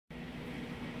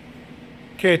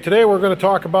Okay, today we're going to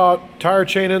talk about tire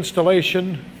chain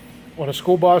installation on a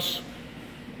school bus.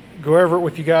 Go over it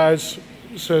with you guys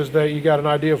so that you got an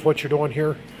idea of what you're doing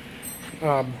here.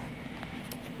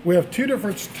 We have two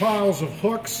different styles of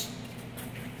hooks.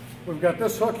 We've got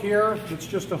this hook here that's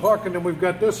just a hook, and then we've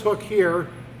got this hook here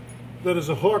that is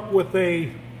a hook with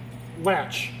a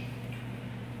latch.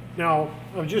 Now,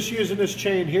 I'm just using this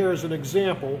chain here as an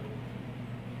example.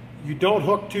 You don't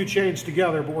hook two chains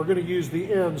together, but we're going to use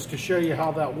the ends to show you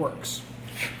how that works.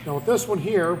 Now with this one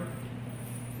here,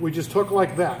 we just hook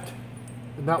like that,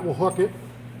 and that will hook it.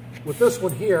 With this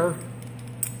one here,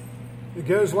 it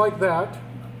goes like that.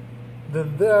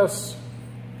 Then this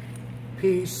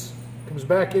piece comes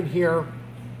back in here,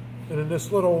 and then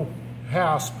this little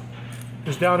hasp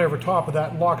is down over top of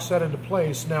that and locks that into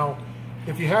place. Now,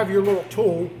 if you have your little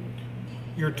tool,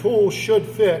 your tool should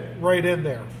fit right in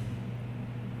there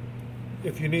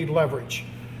if you need leverage.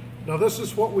 Now this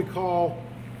is what we call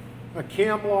a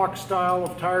cam lock style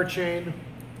of tire chain,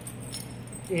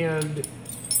 and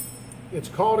it's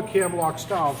called a cam lock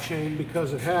style chain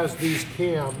because it has these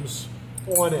cams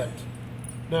on it.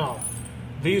 Now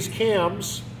these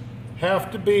cams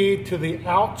have to be to the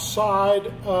outside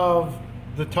of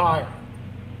the tire.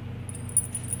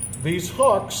 These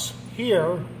hooks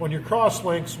here on your cross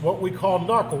links, what we call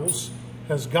knuckles,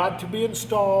 has got to be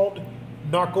installed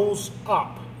knuckles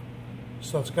up.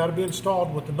 So it's got to be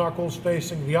installed with the knuckles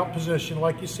facing the up position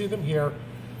like you see them here.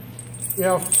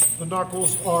 If the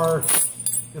knuckles are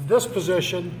in this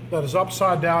position that is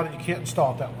upside down, and you can't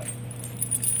install it that way.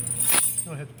 I'm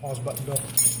going to hit the pause button, Bill.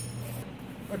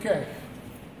 Okay,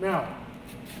 now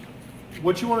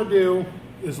what you want to do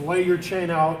is lay your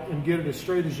chain out and get it as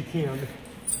straight as you can.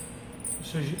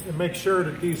 So and make sure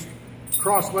that these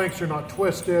cross links are not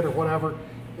twisted or whatever.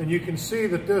 And you can see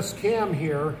that this cam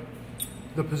here,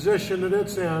 the position that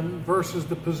it's in versus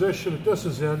the position that this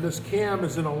is in, this cam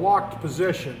is in a locked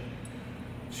position.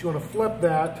 So you want to flip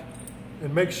that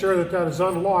and make sure that that is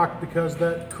unlocked, because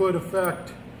that could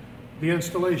affect the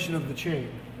installation of the chain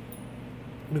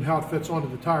and how it fits onto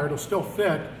the tire. It'll still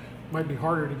fit, it might be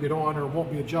harder to get on, or it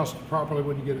won't be adjusted properly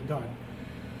when you get it done.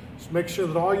 So make sure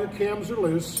that all your cams are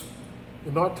loose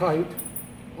and not tight.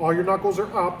 All your knuckles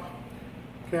are up,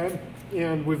 okay?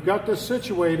 And we've got this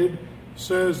situated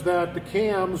so that the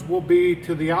cams will be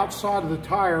to the outside of the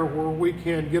tire where we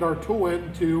can get our tool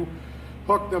in to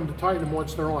hook them to tighten them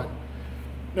once they're on.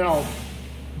 Now,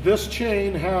 this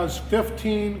chain has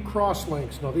 15 cross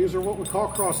links. Now, these are what we call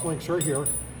cross links right here.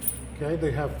 Okay,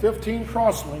 they have 15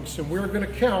 cross links, and we're going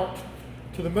to count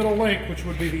to the middle link, which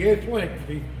would be the 8th link. It'd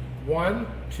be 1,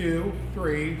 2,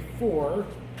 3, 4,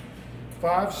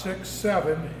 5, 6,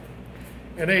 7,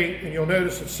 and 8, and you'll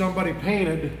notice that somebody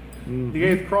painted the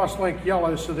 8th cross link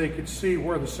yellow so they could see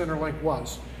where the center link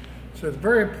was. So it's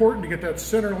very important to get that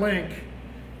center link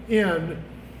in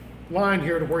line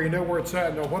here to where you know where it's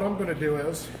at. Now what I'm going to do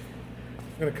is,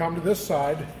 I'm going to come to this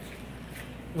side,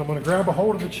 and I'm going to grab a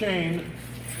hold of the chain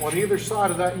on either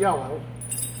side of that yellow,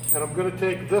 and I'm going to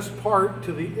take this part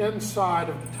to the inside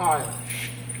of the tire.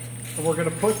 And we're going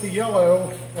to put the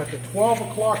yellow at the 12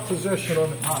 o'clock position on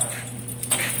the tire.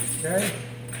 Okay?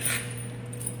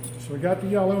 So we got the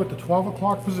yellow at the 12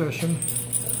 o'clock position.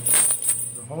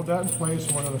 We'll hold that in place,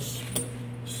 and we're going to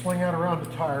sling that around the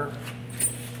tire.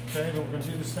 Okay, then we're going to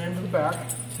do the same to the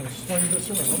back. So sling this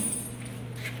around.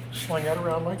 Sling that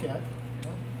around like that.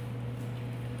 Okay.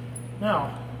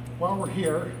 Now, while we're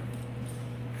here,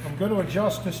 I'm going to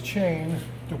adjust this chain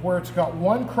to where it's got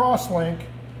one cross link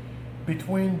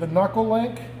between the knuckle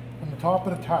link and the top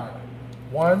of the tire.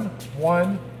 1,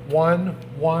 1, 1,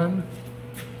 1,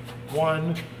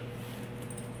 1,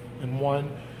 and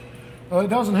 1. Well, it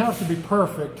doesn't have to be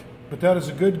perfect, but that is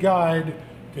a good guide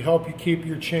to help you keep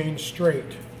your chain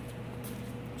straight.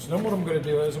 So then what I'm going to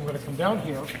do is I'm going to come down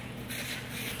here,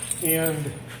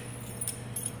 and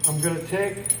I'm going to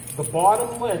take the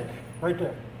bottom link, right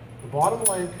there, the bottom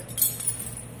link.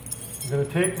 I'm going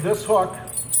to take this hook,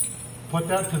 put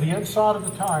that to the inside of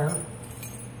the tire,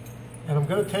 and I'm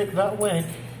going to take that link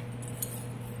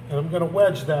and I'm going to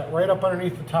wedge that right up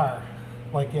underneath the tire,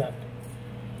 like that.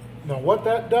 Now what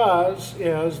that does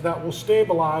is that will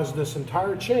stabilize this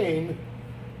entire chain,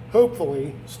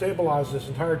 hopefully stabilize this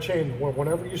entire chain.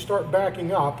 Whenever you start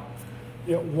backing up,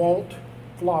 it won't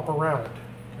flop around.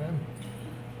 Okay?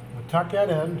 Tuck that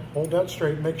in, hold that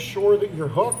straight, make sure that your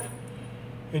hook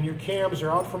and your cams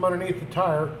are out from underneath the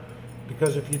tire,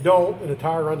 because if you don't and the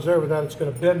tire runs over that, it's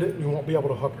going to bend it and you won't be able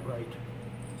to hook it right.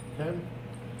 Okay?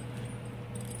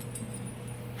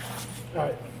 All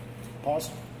right, pause.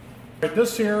 All right,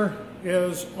 this here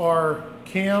is our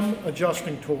cam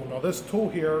adjusting tool. Now this tool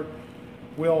here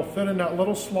will fit in that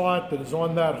little slot that is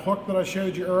on that hook that I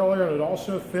showed you earlier, and it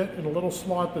also fit in a little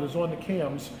slot that is on the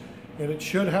cams, and it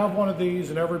should have one of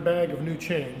these in every bag of new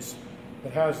chains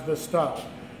that has this style.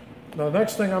 Now the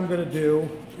next thing I'm going to do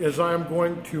is I'm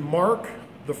going to mark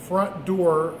the front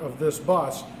door of this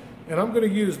bus, and I'm going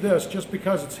to use this just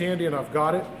because it's handy and I've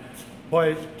got it.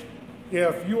 But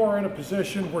if you are in a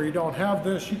position where you don't have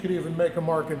this, you could even make a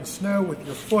mark in the snow with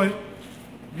your foot.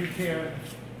 You can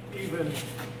even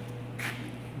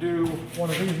do one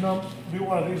of these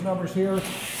numbers here,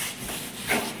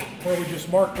 where we just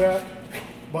mark that.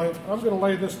 But I'm going to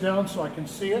lay this down so I can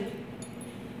see it.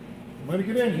 I'm going to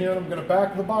get in here and I'm going to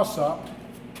back the bus up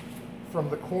from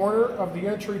the corner of the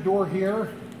entry door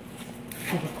here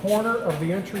to the corner of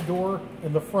the entry door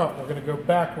in the front. We're going to go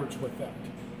backwards with that.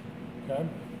 Okay?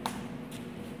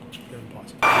 Go and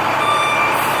pause it.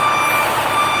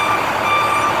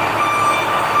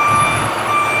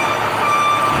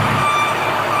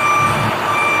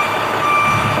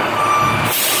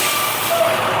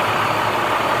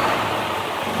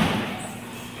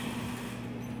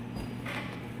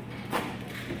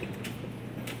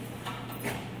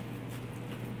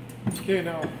 Okay,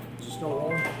 now, is it still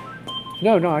rolling?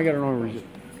 No, I got it on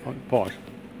pause.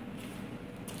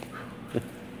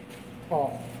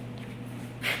 Off.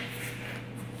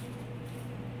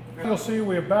 You'll see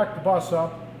we have backed the bus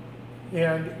up,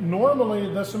 and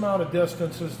normally this amount of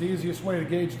distance is the easiest way to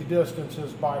gauge the distance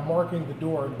is by marking the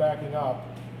door and backing up,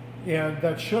 and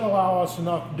that should allow us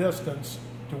enough distance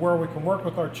to where we can work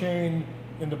with our chain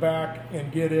in the back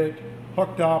and get it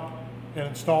hooked up and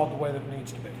installed the way that it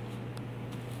needs to be.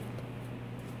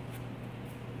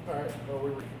 All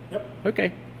right, yep.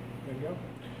 Okay. There you go.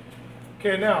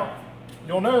 Okay, now,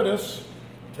 you'll notice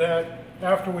that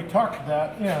after we tucked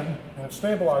that in and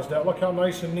stabilized that, look how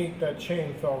nice and neat that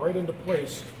chain fell right into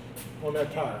place on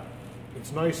that tire.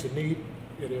 It's nice and neat.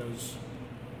 It is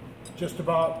just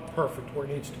about perfect where it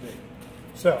needs to be.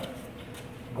 So,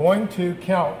 going to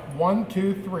count 1,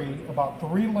 2, 3, about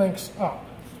 3 links up.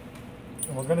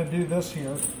 And we're going to do this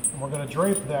here, and we're going to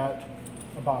drape that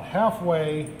about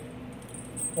halfway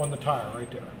on the tire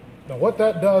right there. Now what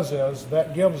that does is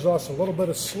that gives us a little bit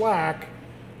of slack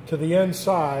to the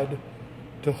inside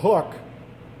to hook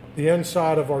the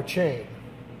inside of our chain.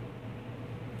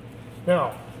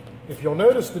 Now, if you'll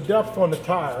notice the depth on the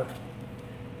tire,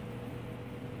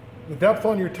 the depth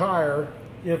on your tire,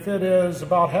 if it is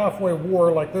about halfway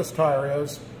wore like this tire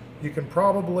is, you can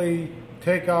probably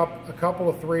take up a couple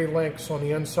of 3 links on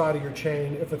the inside of your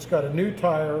chain. If it's got a new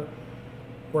tire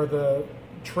where the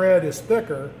tread is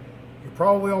thicker, you're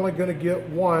probably only going to get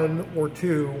 1 or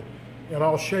 2, and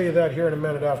I'll show you that here in a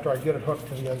minute after I get it hooked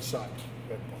to the inside.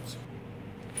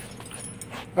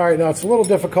 All right, now it's a little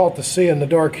difficult to see in the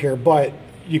dark here, but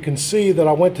you can see that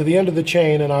I went to the end of the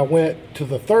chain and I went to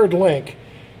the 3rd link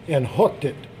and hooked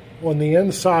it on the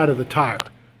inside of the tire.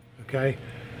 Okay,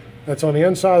 that's on the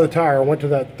inside of the tire. I went to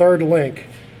that 3rd link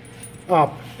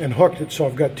up and hooked it, so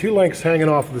I've got 2 links hanging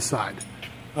off of the side.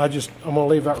 I'm going to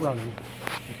leave that running.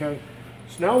 Okay,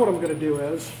 so now what I'm going to do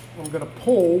is I'm going to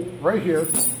pull right here,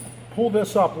 pull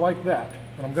this up like that,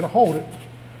 and I'm going to hold it.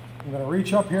 I'm going to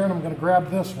reach up here and I'm going to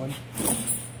grab this one.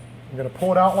 I'm going to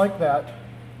pull it out like that.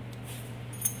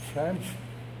 Okay,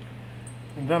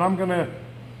 and then I'm going to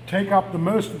take up the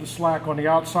most of the slack on the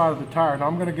outside of the tire. Now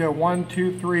I'm going to go 1,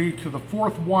 2, 3 to the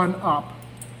 4th one up.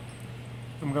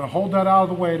 I'm going to hold that out of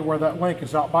the way to where that link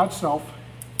is out by itself.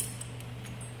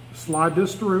 Slide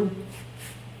this through,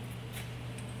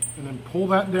 and then pull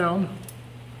that down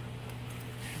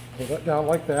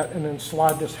like that, and then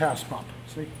slide this hasp up.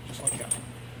 See, just like that.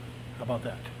 How about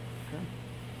that?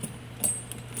 Okay.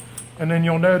 And then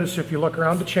you'll notice if you look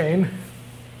around the chain,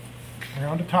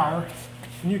 around the tire,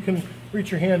 and you can reach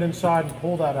your hand inside and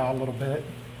pull that out a little bit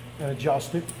and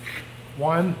adjust it.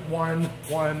 1, 1,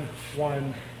 1,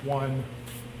 1, 1,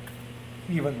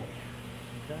 evenly.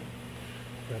 Okay.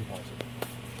 Go ahead and pause it.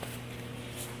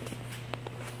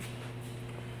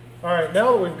 All right,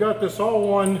 now that we've got this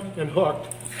all on and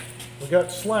hooked, we've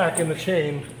got slack in the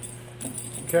chain.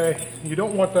 Okay, you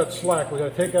don't want that slack. We've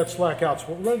got to take that slack out. So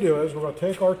what we're going to do is we're going to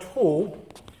take our tool,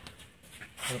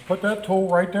 we're going to put that tool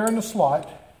right there in the slot.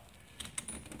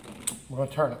 We're going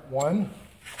to turn it. 1,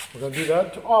 we're going to do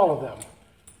that to all of them.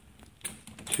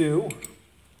 2,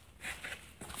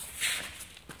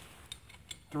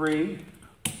 3.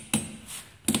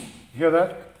 You hear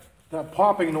that? That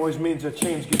popping noise means that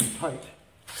chain's getting tight.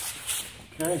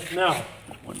 Okay, now,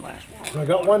 One last one. I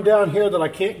got one down here that I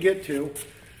can't get to,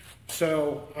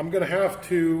 so I'm going to have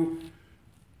to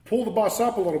pull the bus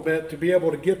up a little bit to be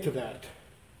able to get to that,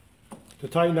 to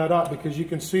tighten that up, because you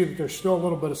can see that there's still a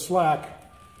little bit of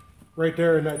slack right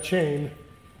there in that chain,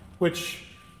 which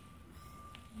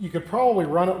you could probably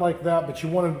run it like that, but you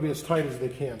want them to be as tight as they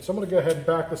can. So I'm going to go ahead and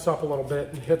back this up a little bit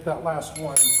and hit that last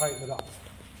one and tighten it up.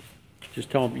 Just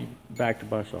tell them you back the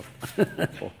bus up.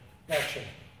 Action.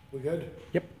 We good?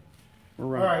 Yep. We're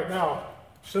All running. right, now,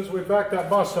 since we backed that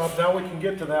bus up, now we can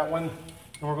get to that one,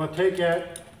 and we're going to take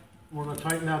it, and we're going to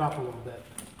tighten that up a little bit.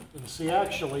 And see,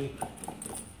 actually,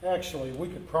 we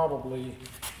could probably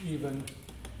even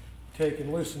take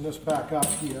and loosen this back up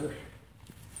here,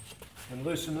 and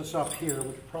loosen this up here.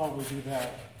 We could probably do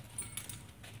that.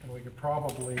 And we could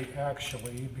probably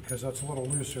actually, because that's a little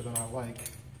looser than I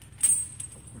like,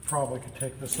 we probably could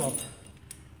take this up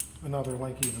another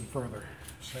link even further.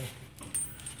 See?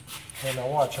 And now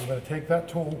watch, I'm going to take that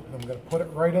tool, and I'm going to put it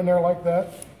right in there like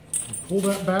that, and pull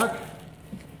that back,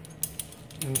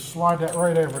 and slide that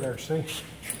right over there, see?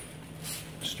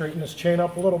 Straighten this chain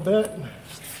up a little bit,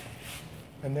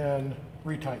 and then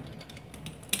retighten.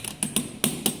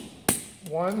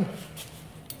 One,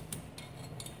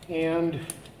 and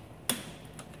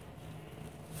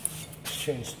this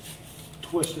chain's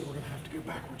twisted. We're going to have to go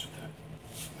backwards with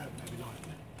that. Maybe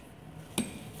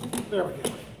not. There we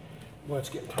go. Let's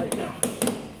get tight now.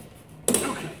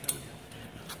 Okay.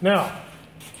 Now,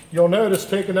 you'll notice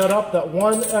taking that up, that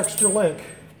one extra link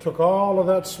took all of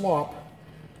that slop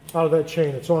out of that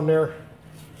chain. It's on there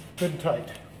good and tight.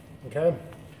 Okay?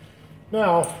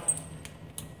 Now,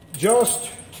 just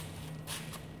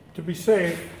to be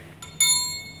safe,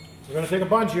 we're going to take a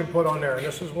bungee and put on there. And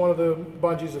this is one of the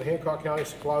bungees that Hancock County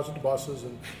supplies with the buses.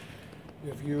 And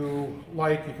if you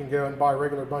like, you can go and buy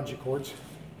regular bungee cords.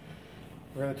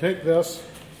 We're going to take this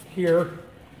here,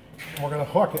 and we're going to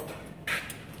hook it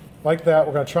like that.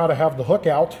 We're going to try to have the hook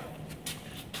out.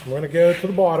 We're going to go to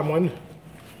the bottom one.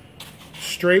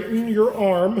 Straighten your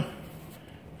arm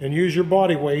and use your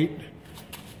body weight.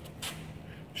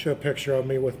 Show a picture of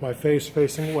me with my face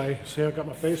facing away. See, I've got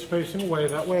my face facing away.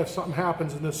 That way if something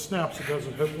happens and this snaps, it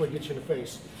doesn't hopefully get you in the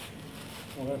face.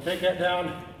 We're going to take that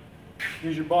down.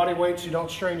 Use your body weight so you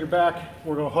don't strain your back.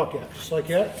 We're going to hook it just like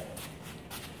that.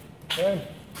 Okay.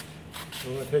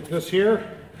 We're going to take this here.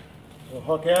 We'll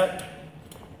hook it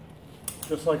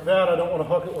just like that. I don't want to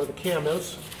hook it where the cam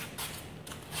is.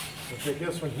 We'll take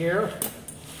this one here.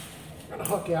 We're going to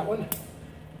hook that one.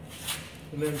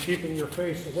 And then keeping your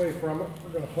face away from it, we're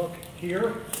going to hook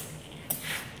here.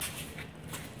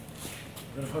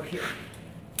 We're going to hook here.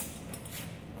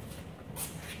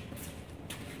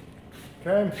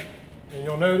 Okay? And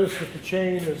you'll notice that the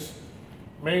chain is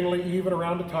mainly even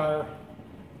around the tire.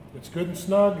 It's good and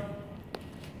snug.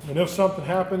 And if something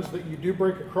happens that you do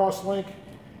break a cross link,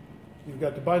 you've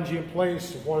got the bungee in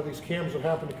place. If one of these cams would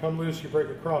happen to come loose, you break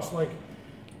a cross link,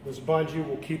 this bungee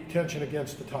will keep tension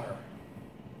against the tire.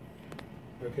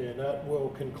 Okay, and that will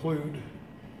conclude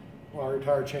our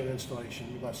tire chain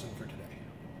installation lesson for today.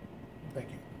 Thank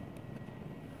you.